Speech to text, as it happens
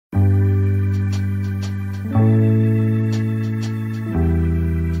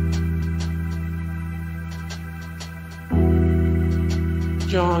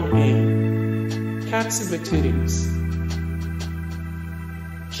Katsimatidis.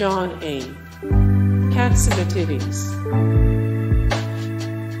 John A. Katsimatidis.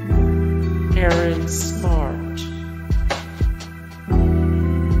 Aaron Smart.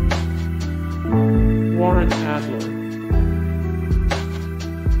 Warren Adler.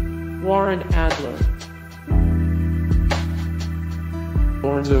 Warren Adler.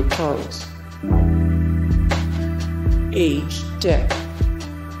 Lorenzo Carlos. Age, Deck.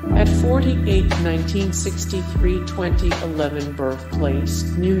 At 48, 1963, 2011 birthplace,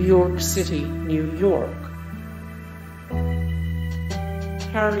 New York City, New York.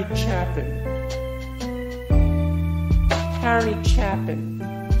 Harry Chapin. Harry Chapin.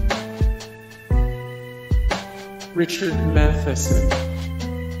 Richard Matheson.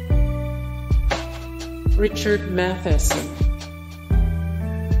 Richard Matheson.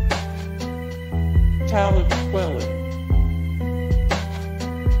 Talib Kweli.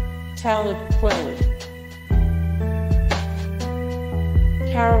 Talib Kweli.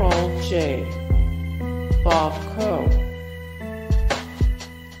 Carol J. Bob Coe.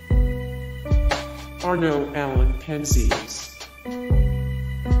 Arno Allen Penzias.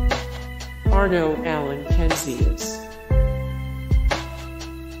 Arno Allen Penzias.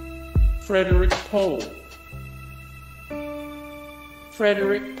 Frederick Pohl.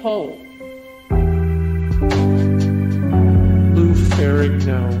 Frederick Pohl. Lou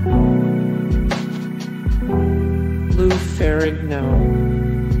Ferrigno. Lou Ferrigno.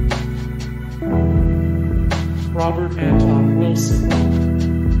 Robert Anton Wilson.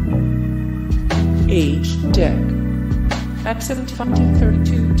 Age, Deck. At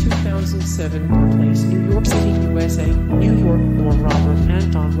 75-32, 2007, birthplace, New York City, USA, New York, born Robert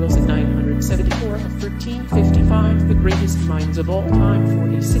Anton Wilson, 974 of 1355, the greatest minds of all time,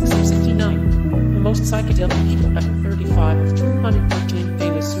 46 of 69, the most psychedelic people ever, 35 of 213,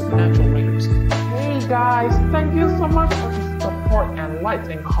 famous supernatural writers. Hey guys, thank you so much for the support and likes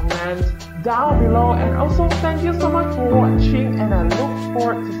and comments down below, and also thank you so much for watching, and I look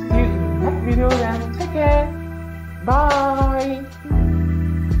forward to see you in the next video. Then take care. Bye.